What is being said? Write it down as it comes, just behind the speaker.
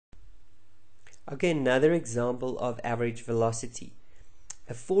Okay, another example of average velocity.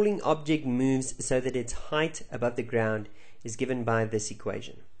 A falling object moves so that its height above the ground is given by this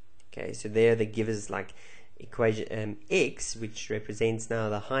equation. Okay, so there they give us like equation x, which represents now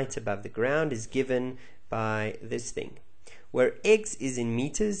the height above the ground, is given by this thing, where x is in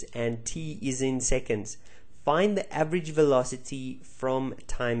meters and t is in seconds. Find the average velocity from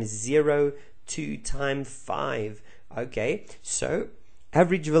time 0 to time 5. Okay, so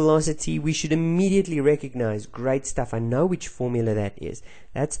average velocity we should immediately recognize. Great stuff. I know which formula that is.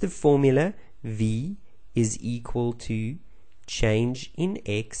 That's the formula v is equal to change in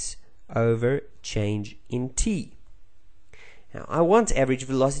x over change in t. Now I want average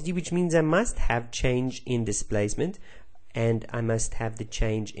velocity, which means I must have change in displacement and I must have the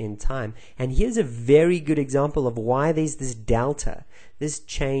change in time. And here's a very good example of why there's this delta, this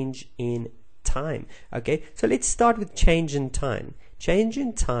change in time. Okay, so let's start with change in time. Change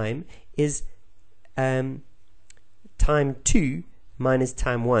in time is time 2 minus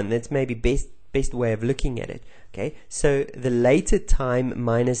time 1. That's maybe best way of looking at it. Okay, so the later time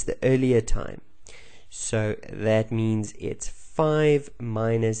minus the earlier time. So that means it's 5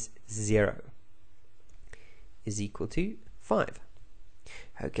 minus 0 is equal to 5.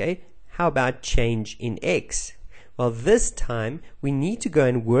 Okay, how about change in x? Well, this time we need to go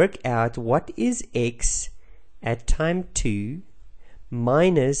and work out what is x at time 2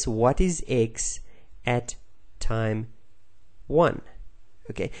 minus what is x at time 1.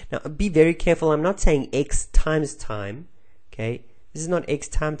 Okay, now be very careful. I'm not saying x times time. Okay, this is not x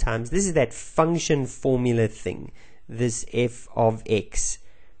times. This is that function formula thing, this f of x,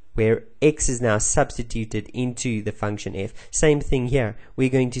 where x is now substituted into the function f. Same thing here. We're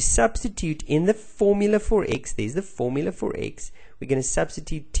going to substitute in the formula for x. There's the formula for x. We're going to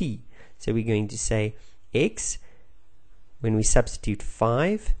substitute t. So we're going to say x when we substitute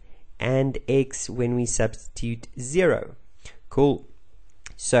 5 and x when we substitute 0. Cool.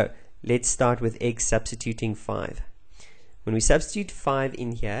 So let's start with x substituting 5. When we substitute 5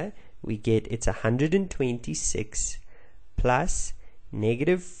 in here, we get it's 126 plus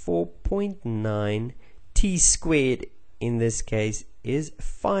negative 4.9 t squared, in this case, is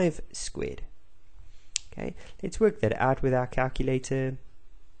 5 squared. Okay, let's work that out with our calculator.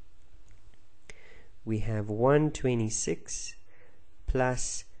 We have 126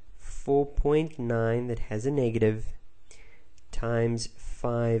 plus 4.9 that has a negative times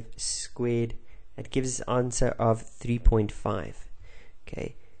 5 squared. That gives us an answer of 3.5.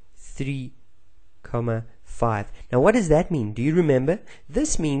 Okay, 3,5. Now what does that mean? Do you remember?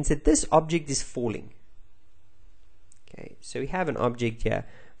 This means that this object is falling. Okay, so we have an object here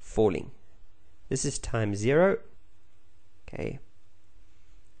falling. This is time 0. Okay,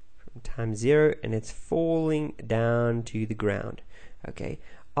 from time 0, and it's falling down to the ground. Okay,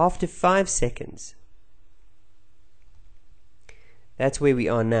 after 5 seconds, that's where we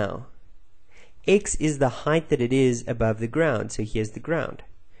are now. X is the height that it is above the ground. So here's the ground.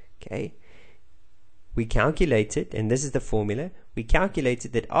 Okay, we calculated, and this is the formula, we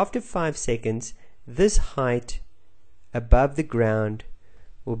calculated that after 5 seconds this height above the ground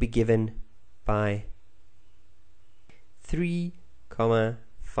will be given by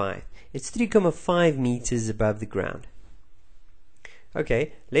 3,5. It's 3,5 meters above the ground.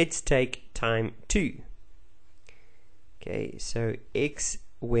 Okay, let's take time 2. Okay, so x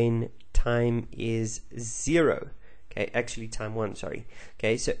when time is 0. Okay, actually time 1, sorry.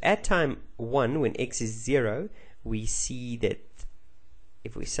 Okay, so at time 1, when x is 0, we see that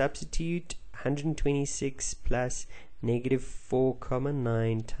if we substitute 126 plus negative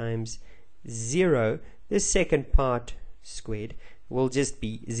 4,9 times 0, the second part squared will just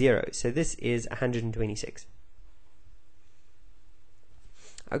be 0. So this is 126.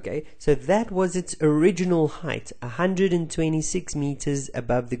 Okay, so that was its original height. 126 meters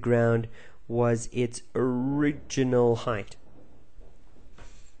above the ground was its original height.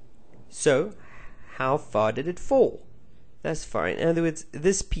 So, how far did it fall? That's far. In other words,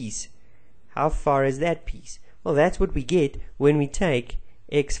 this piece, how far is that piece? Well, that's what we get when we take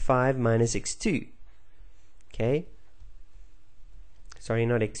x5 minus x2. Okay? Sorry,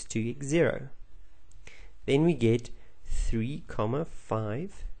 not x2, x0. Then we get 3,5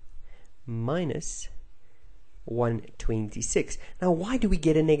 minus 126. Now, why do we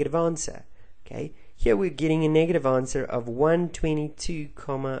get a negative answer? Okay, here we're getting a negative answer of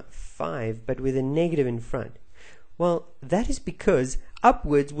 122,5, but with a negative in front. Well, that is because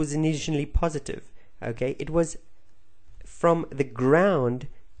upwards was initially positive. Okay, it was from the ground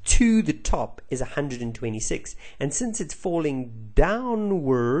to the top is 126, and since it's falling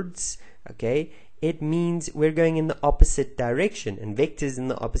downwards, okay, it means we're going in the opposite direction, and vectors in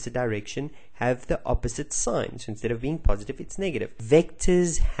the opposite direction have the opposite sign. So instead of being positive, it's negative.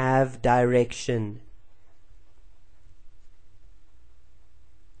 Vectors have direction.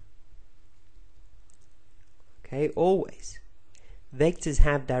 Okay, always. Vectors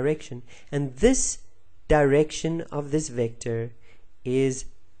have direction, and this direction of this vector is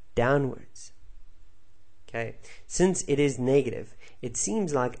downwards. Okay, since it is negative, it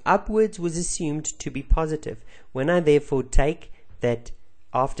seems like upwards was assumed to be positive. When I therefore take that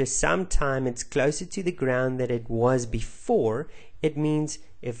after some time it's closer to the ground than it was before, it means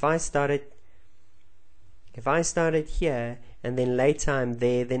if I started here and then later I'm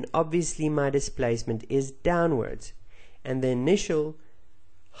there, then obviously my displacement is downwards, and the initial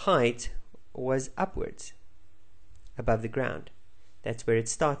height was upwards, above the ground. That's where it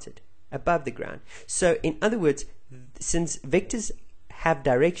started, above the ground. So in other words, since vectors have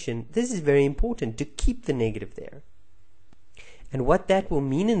direction, this is very important to keep the negative there. And what that will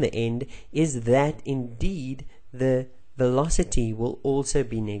mean in the end is that indeed the velocity will also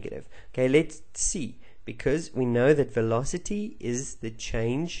be negative. Okay, let's see, because we know that velocity is the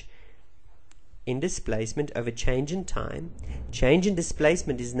change in displacement over change in time. Change in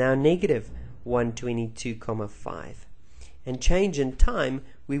displacement is now negative 122,5, and change in time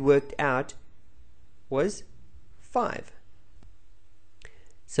we worked out was 5.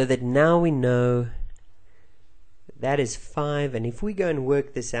 So that now we know that is 5, and if we go and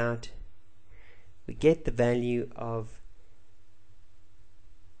work this out, we get the value of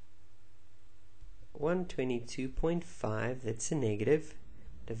 122.5, that's a negative,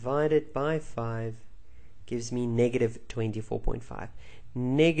 divided by 5 gives me negative 24.5.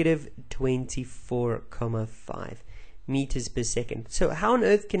 Negative 24,5 meters per second. So how on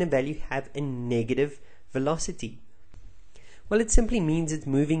earth can a value have a negative velocity? Well, it simply means it's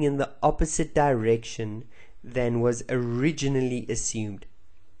moving in the opposite direction than was originally assumed.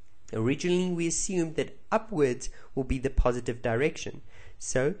 Originally we assumed that upwards will be the positive direction.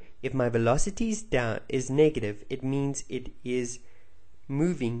 So if my velocity is negative, it means it is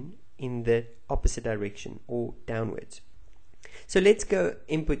moving in the opposite direction, or downwards. So let's go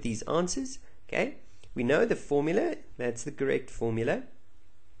input these answers. Okay, we know the formula, that's the correct formula.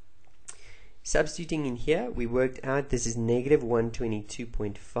 Substituting in here, we worked out this is negative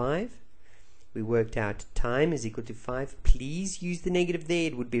 122.5. We worked out time is equal to 5. Please use the negative there,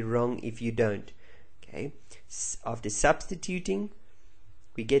 it would be wrong if you don't. Okay, after substituting,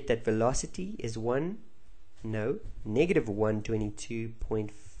 we get that velocity is negative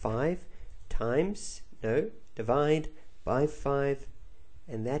 122.5 times, divide by 5,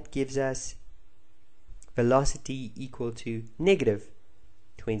 and that gives us velocity equal to negative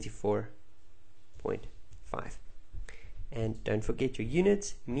 24.5. And don't forget your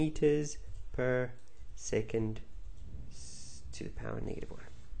units, meters per second to the power negative 1.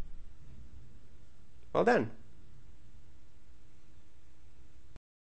 Well done.